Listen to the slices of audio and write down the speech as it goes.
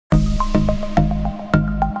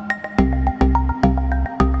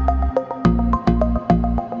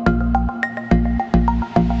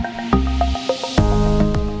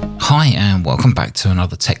welcome back to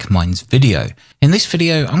another Tech Minds video. In this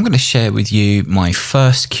video, I'm going to share with you my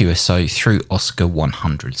first QSO through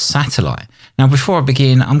Oscar-100 satellite. Now, before I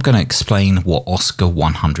begin, I'm going to explain what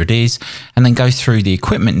Oscar-100 is and then go through the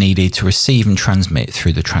equipment needed to receive and transmit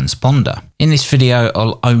through the transponder. In this video,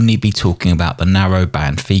 I'll only be talking about the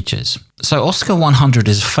narrowband features. So Oscar-100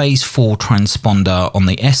 is a Phase 4 transponder on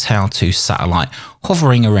the SHOW-2 satellite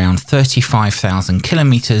hovering around 35,000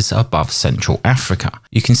 kilometers above Central Africa.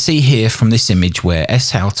 You can see here from this image where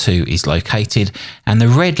SHOW-2 is located, and the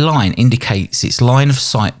red line indicates its line of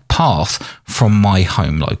sight path from my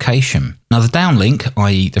home location. Now the downlink,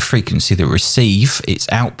 i.e. the frequency that receive its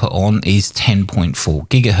output on, is 10.4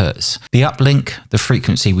 gigahertz. The uplink, the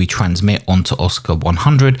frequency we transmit onto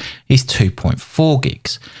Oscar-100, is 2.4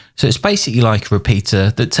 gigs. So it's basically like a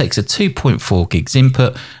repeater that takes a 2.4 gigs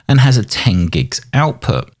input and has a 10 gigs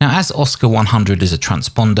output. Now, as Oscar-100 is a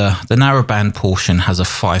transponder, the narrowband portion has a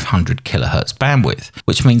 500 kilohertz bandwidth,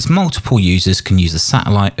 which means multiple users can use the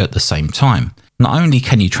satellite at the same time. Not only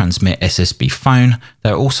can you transmit SSB phone,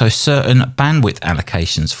 there are also certain bandwidth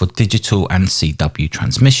allocations for digital and CW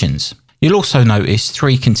transmissions. You'll also notice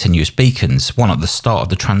 3 continuous beacons, one at the start of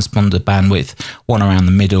the transponder bandwidth, one around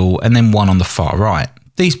the middle, and then one on the far right.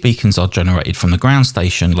 These beacons are generated from the ground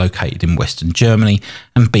station located in Western Germany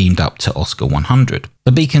and beamed up to Oscar-100.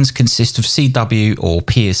 The beacons consist of CW or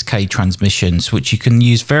PSK transmissions, which you can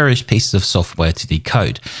use various pieces of software to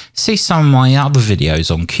decode. See some of my other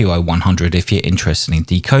videos on QO-100 if you're interested in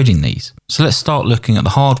decoding these. So let's start looking at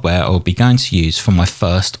the hardware I'll be going to use for my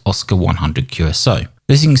first Oscar-100 QSO.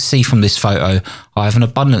 As you can see from this photo, I have an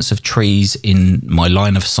abundance of trees in my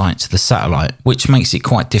line of sight to the satellite, which makes it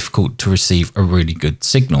quite difficult to receive a really good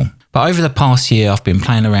signal. But over the past year, I've been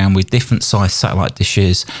playing around with different size satellite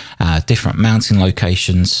dishes, different mounting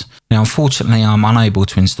locations. Now, unfortunately, I'm unable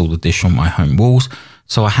to install the dish on my home walls,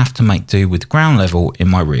 so I have to make do with ground level in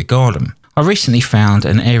my rear garden. I recently found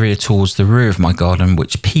an area towards the rear of my garden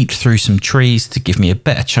which peeped through some trees to give me a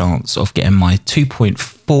better chance of getting my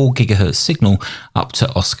 2.4 gigahertz signal up to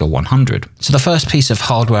Oscar-100. So the first piece of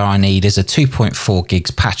hardware I need is a 2.4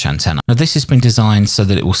 gigs patch antenna. Now this has been designed so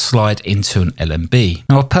that it will slide into an LMB.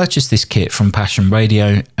 Now I purchased this kit from Passion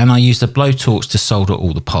Radio and I used a blowtorch to solder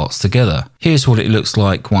all the parts together. Here's what it looks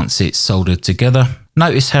like once it's soldered together.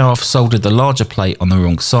 Notice how I've soldered the larger plate on the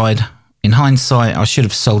wrong side. In hindsight, I should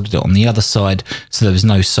have soldered it on the other side so there was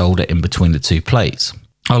no solder in between the two plates.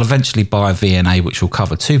 I'll eventually buy a VNA which will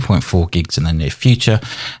cover 2.4 gigs in the near future,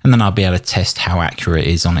 and then I'll be able to test how accurate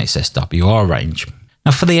it is on its SWR range.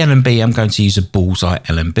 Now for the LMB, I'm going to use a Bullseye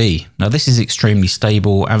LMB. Now this is extremely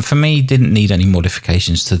stable and for me didn't need any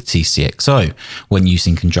modifications to the TCXO when used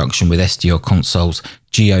in conjunction with SDR Console's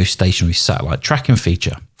geostationary satellite tracking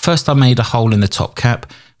feature. First I made a hole in the top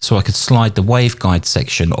cap so I could slide the waveguide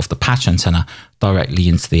section of the patch antenna directly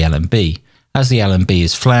into the LMB. As the LMB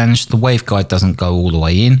is flanged, the waveguide doesn't go all the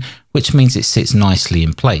way in, which means it sits nicely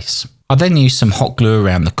in place. I then used some hot glue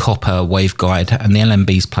around the copper waveguide and the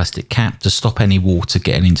LMB's plastic cap to stop any water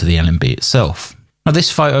getting into the LMB itself. Now this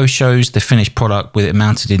photo shows the finished product with it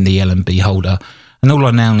mounted in the LMB holder, and all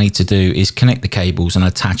I now need to do is connect the cables and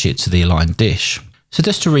attach it to the aligned dish. So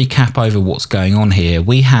just to recap over what's going on here,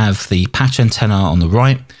 we have the patch antenna on the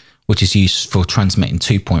right, which is used for transmitting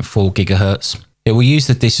 2.4 gigahertz. It will use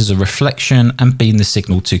the dish as a reflection and beam the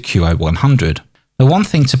signal to QO-100. The one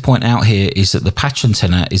thing to point out here is that the patch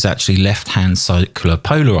antenna is actually left-hand circular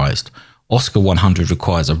polarized. Oscar-100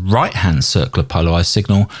 requires a right-hand circular polarized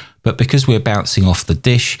signal, but because we're bouncing off the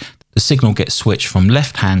dish, the signal gets switched from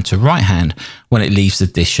left-hand to right-hand when it leaves the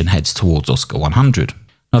dish and heads towards Oscar-100.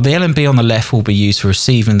 Now the LMB on the left will be used for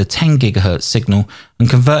receiving the 10 GHz signal and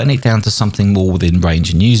converting it down to something more within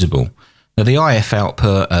range and usable. Now the IF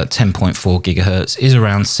output at 10.4 GHz is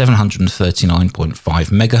around 739.5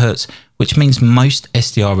 MHz, which means most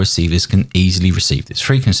SDR receivers can easily receive this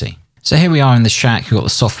frequency. So here we are in the shack, we've got the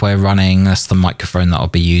software running, that's the microphone that I'll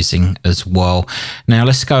be using as well. Now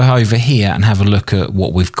let's go over here and have a look at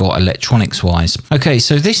what we've got electronics wise. Okay,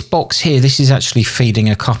 so this box here, this is actually feeding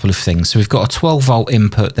a couple of things. So we've got a 12 volt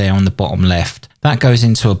input there on the bottom left. That goes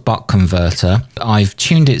into a buck converter. I've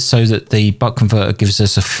tuned it so that the buck converter gives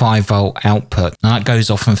us a 5 volt output. And that goes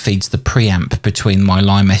off and feeds the preamp between my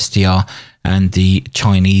LimeSDR and the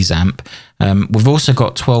Chinese amp. We've also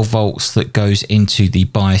got 12 volts that goes into the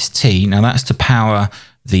bias T. Now that's to power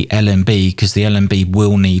the LMB because the LMB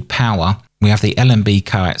will need power. We have the LMB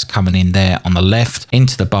coax coming in there on the left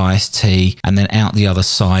into the bias T and then out the other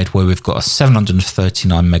side where we've got a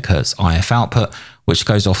 739 MHz IF output, which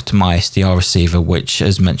goes off to my SDR receiver, which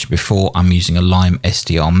as mentioned before, I'm using a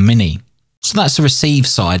LimeSDR Mini. So that's the receive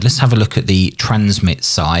side. Let's have a look at the transmit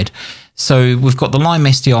side. So we've got the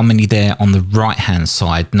LimeSDR Mini there on the right hand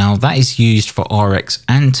side. Now that is used for RX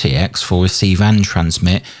and TX for receive and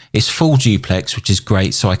transmit. It's full duplex, which is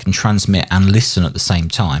great, so I can transmit and listen at the same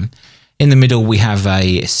time. In the middle we have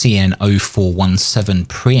a CN0417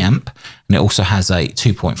 preamp, and it also has a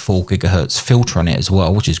 2.4 gigahertz filter on it as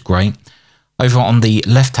well, which is great. Over on the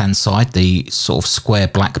left hand side, the sort of square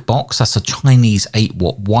black box, that's a Chinese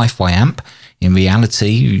 8-watt Wi-Fi amp. In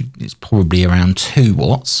reality, it's probably around 2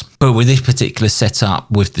 watts. But with this particular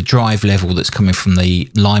setup, with the drive level that's coming from the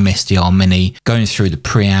LimeSDR Mini, going through the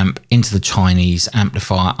preamp into the Chinese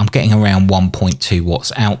amplifier, I'm getting around 1.2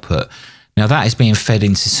 watts output. Now that is being fed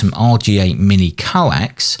into some RG8 mini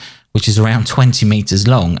coax, which is around 20 meters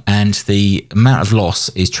long, and the amount of loss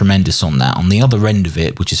is tremendous on that. On the other end of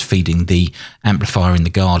it, which is feeding the amplifier in the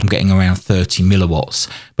garden, I'm getting around 30 milliwatts.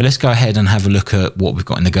 But let's go ahead and have a look at what we've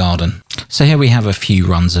got in the garden. So here we have a few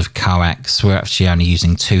runs of coax. We're actually only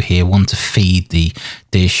using 2 here, one to feed the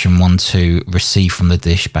dish and one to receive from the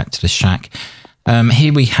dish back to the shack.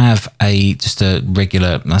 Here we have just a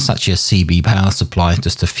regular, that's actually a CB power supply,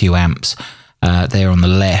 just a few amps. There on the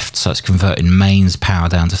left, so it's converting mains power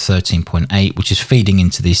down to 13.8, which is feeding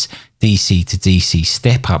into this DC to DC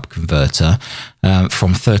step-up converter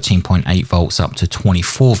from 13.8 volts up to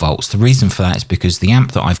 24 volts. The reason for that is because the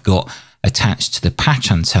amp that I've got attached to the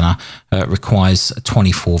patch antenna requires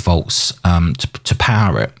 24 volts to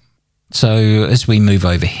power it. So as we move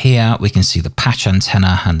over here, we can see the patch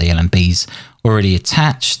antenna and the LNBs already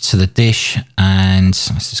attached to the dish. And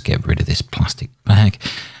let's just get rid of this plastic bag.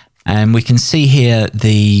 And we can see here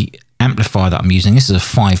the amplifier that I'm using. This is a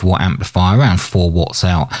 5-watt amplifier, around 4 watts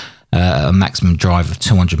out, a maximum drive of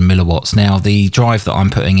 200 milliwatts. Now, the drive that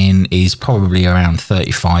I'm putting in is probably around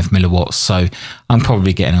 35 milliwatts, so I'm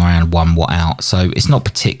probably getting around 1 watt out. So it's not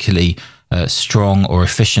particularly strong or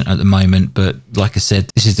efficient at the moment, but like I said,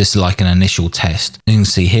 this is just like an initial test. You can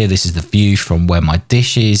see here, this is the view from where my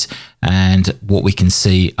dish is and what we can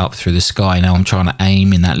see up through the sky. Now I'm trying to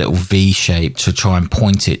aim in that little V shape to try and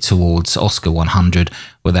point it towards Oscar 100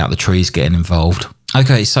 without the trees getting involved.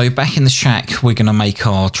 Okay, so back in the shack, we're going to make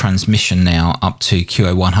our transmission now up to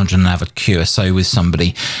QO-100 and have a QSO with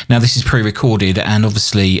somebody. Now, this is pre-recorded, and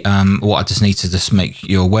obviously what I just need to just make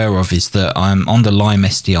you aware of is that I'm on the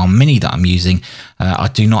LimeSDR Mini that I'm using. I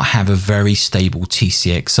do not have a very stable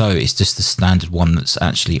TCXO. It's just the standard one that's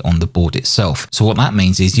actually on the board itself. So what that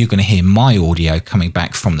means is you're going to hear my audio coming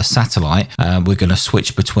back from the satellite. We're going to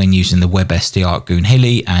switch between using the WebSDR at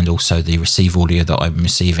Goonhilly and also the receive audio that I'm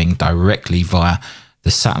receiving directly via the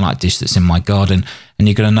satellite dish that's in my garden. And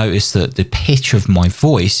you're going to notice that the pitch of my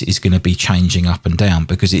voice is going to be changing up and down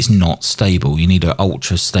because it's not stable. You need an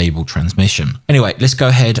ultra stable transmission. Anyway, let's go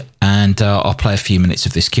ahead and I'll play a few minutes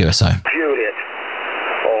of this QSO. Juliet,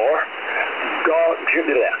 or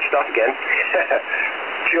Juliet, start again.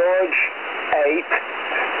 George 8,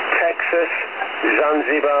 Texas,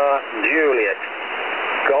 Zanzibar, Juliet.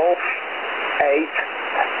 Golf 8,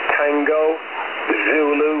 Tango,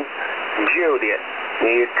 Zulu, Juliet.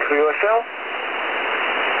 Need QSL?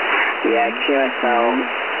 Yeah, QSL.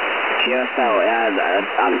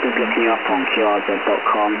 I'm just looking you up on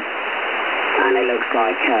QRZ.com, and it looks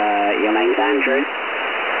like your name's Andrew.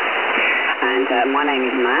 And my name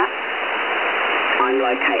is Matt. I'm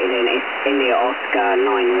located in India Oscar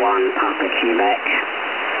 91 Papa Quebec,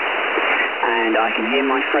 and I can hear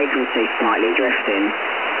my frequency slightly drifting.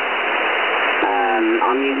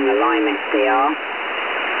 I'm using a LimeSDR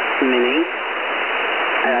Mini,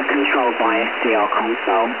 controlled by SDR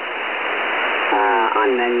console.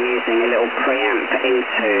 I'm then using a little preamp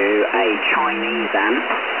into a Chinese amp,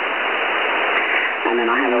 and then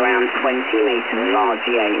I have around 20 meters of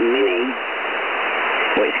RG8 Mini,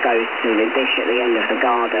 which goes to the dish at the end of the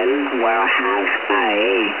garden, where I have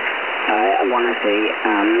one of the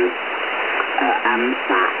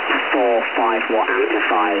AMSAT 5-watt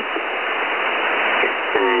amplifiers,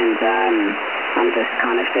 and I'm just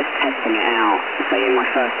kind of testing it out. So you're my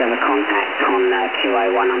first ever contact on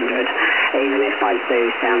QO-100, even if I do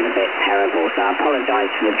sound a bit terrible, so I apologise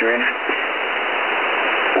for the drift,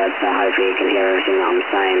 but hopefully you can hear everything that I'm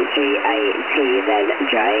saying.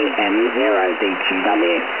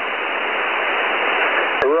 G8TZJM0DQW.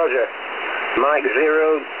 Roger. Mike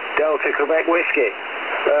 0 Delta Quebec Whiskey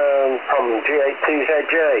from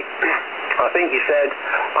G8TZJ. I think you said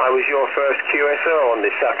I was your first QSO on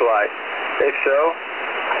this satellite. If so,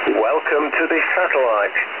 welcome to this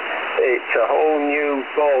satellite. It's a whole new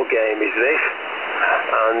ball game, is this?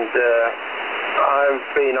 And I've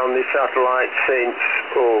been on this satellite since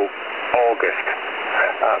August.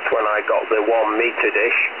 That's when I got the 1 meter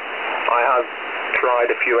dish. I have tried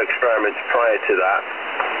a few experiments prior to that,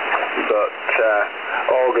 but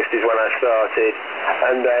August is when I started,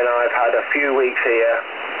 and then I've had a few weeks here,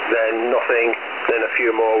 then nothing, then a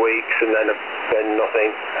few more weeks, and then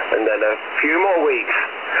nothing, and then a few more weeks.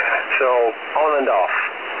 So on and off.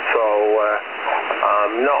 So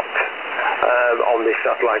I'm not on this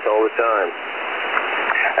satellite all the time.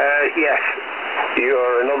 Yes,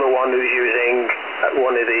 you're another one who's using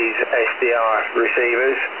one of these SDR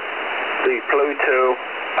receivers. The Pluto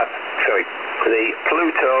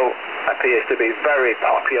appears to be very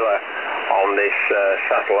popular on this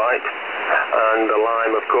satellite, and the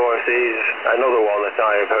Lime, of course, is another one that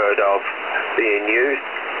I have heard of being used.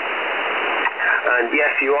 And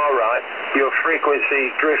yes, you are right, your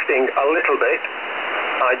frequency drifting a little bit.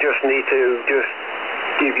 I just need to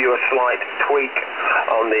give you a slight tweak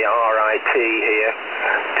on the RIT here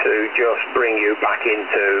to just bring you back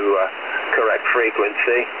into correct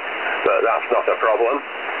frequency, but that's not a problem.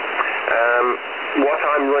 What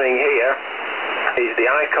I'm running here is the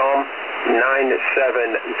ICOM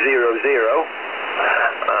 9700.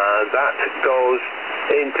 That goes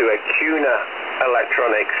into a QO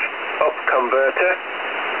Electronics up converter,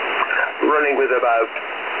 running with about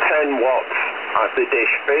 10 watts at the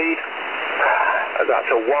dish feed. That's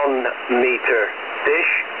a 1 meter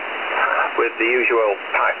dish with the usual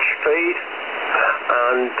patch feed,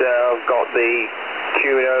 and I've got the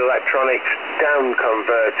QO Electronics down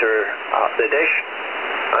converter at the dish,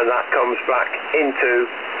 and that comes back into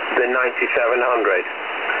the 9700.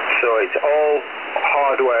 So it's all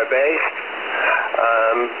hardware based.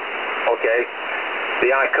 Okay,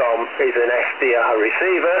 the ICOM is an SDR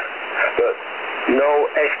receiver, but no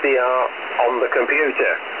SDR on the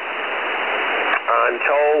computer, and it's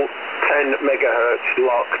all 10 megahertz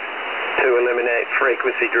locked to eliminate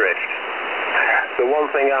frequency drift. The one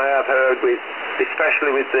thing I have heard with,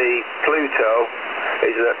 especially with the Pluto,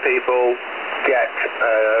 is that people get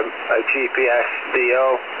a GPS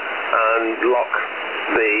DO and lock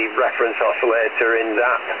the reference oscillator in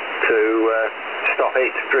that to stop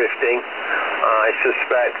it drifting. I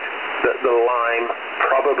suspect that the Lime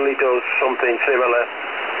probably does something similar,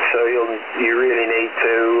 so you really need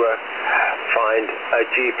to find a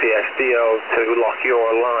GPS DO to lock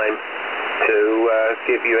your Lime to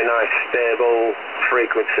give you a nice stable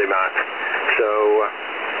frequency map. So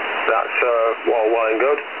that's all well and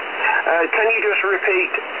good. Can you just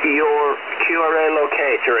repeat your QRA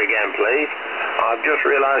locator again, please? I've just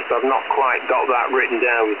realised I've not quite got that written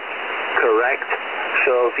down correct.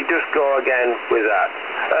 So if you just go again with that.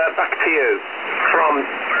 Back to you from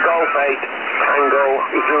Golf 8 Tango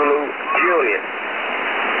Zulu Juliet.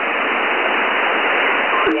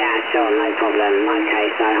 Yeah, sure, no problem. Okay,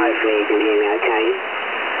 so hopefully you can hear me okay.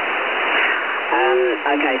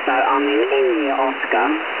 Okay, so I'm in India Oscar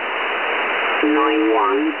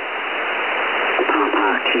 91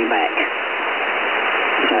 Papa Quebec.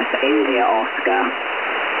 So it's India Oscar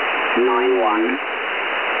 91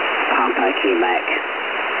 Papa Quebec.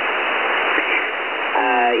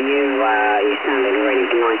 You sounded really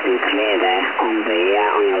nice and clear there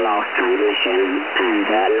on your last transmission, and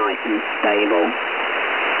nice and stable.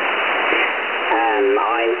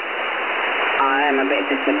 I am a bit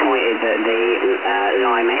disappointed that the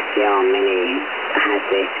LimeSDR Mini has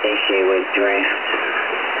this issue with drift,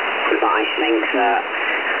 but I think that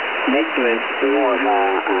this was more of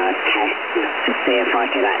a test to see if I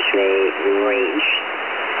could actually reach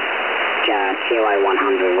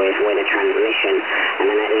QO-100 with a transmission, and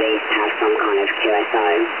then at least have some kind of QSO.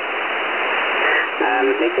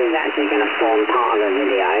 This is actually going to form part of a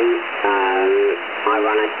video. I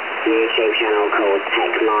run a YouTube channel called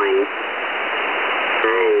Tech Minds,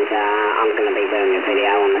 and I'm going to be doing a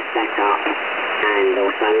video on the setup and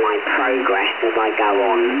also my progress as I go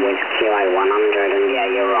on with QO-100. And yeah,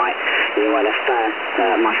 you're right, you were the first,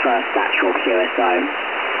 my first actual QSO,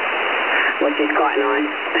 which is quite nice.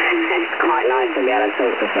 It's quite nice to be able to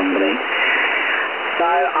talk to somebody. So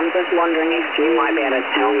I'm just wondering if you might be able to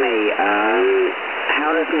tell me,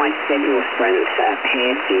 how does my signal strength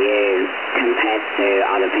appear to you compared to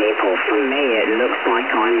other people? For me, it looks like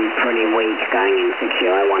I'm pretty weak going into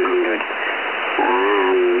QO-100.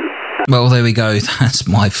 Well, there we go. That's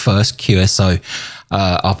my first QSO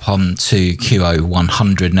up onto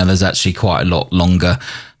QO-100. Now, there's actually quite a lot longer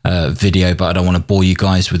video, but I don't want to bore you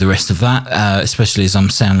guys with the rest of that, especially as I'm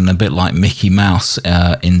sounding a bit like Mickey Mouse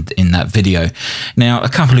in that video. Now, a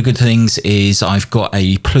couple of good things is I've got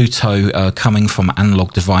a Pluto coming from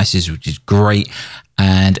Analog Devices, which is great.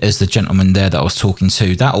 And as the gentleman there that I was talking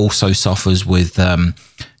to, that also suffers with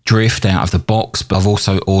drift out of the box, but I've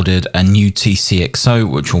also ordered a new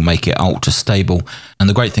TCXO, which will make it ultra stable. And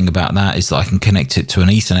the great thing about that is that I can connect it to an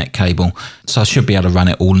Ethernet cable, so I should be able to run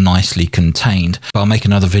it all nicely contained. But I'll make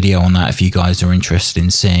another video on that if you guys are interested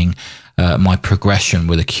in seeing my progression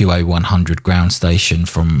with a QO-100 ground station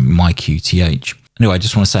from my QTH. Anyway, I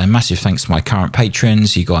just want to say a massive thanks to my current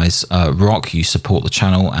patrons. You guys rock, you support the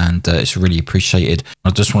channel, and it's really appreciated.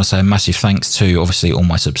 I just want to say a massive thanks to obviously all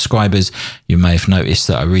my subscribers. You may have noticed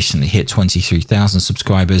that I recently hit 23,000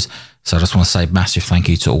 subscribers. So I just want to say a massive thank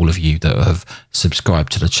you to all of you that have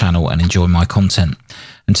subscribed to the channel and enjoy my content.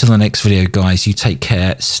 Until the next video, guys, you take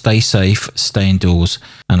care, stay safe, stay indoors,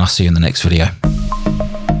 and I'll see you in the next video.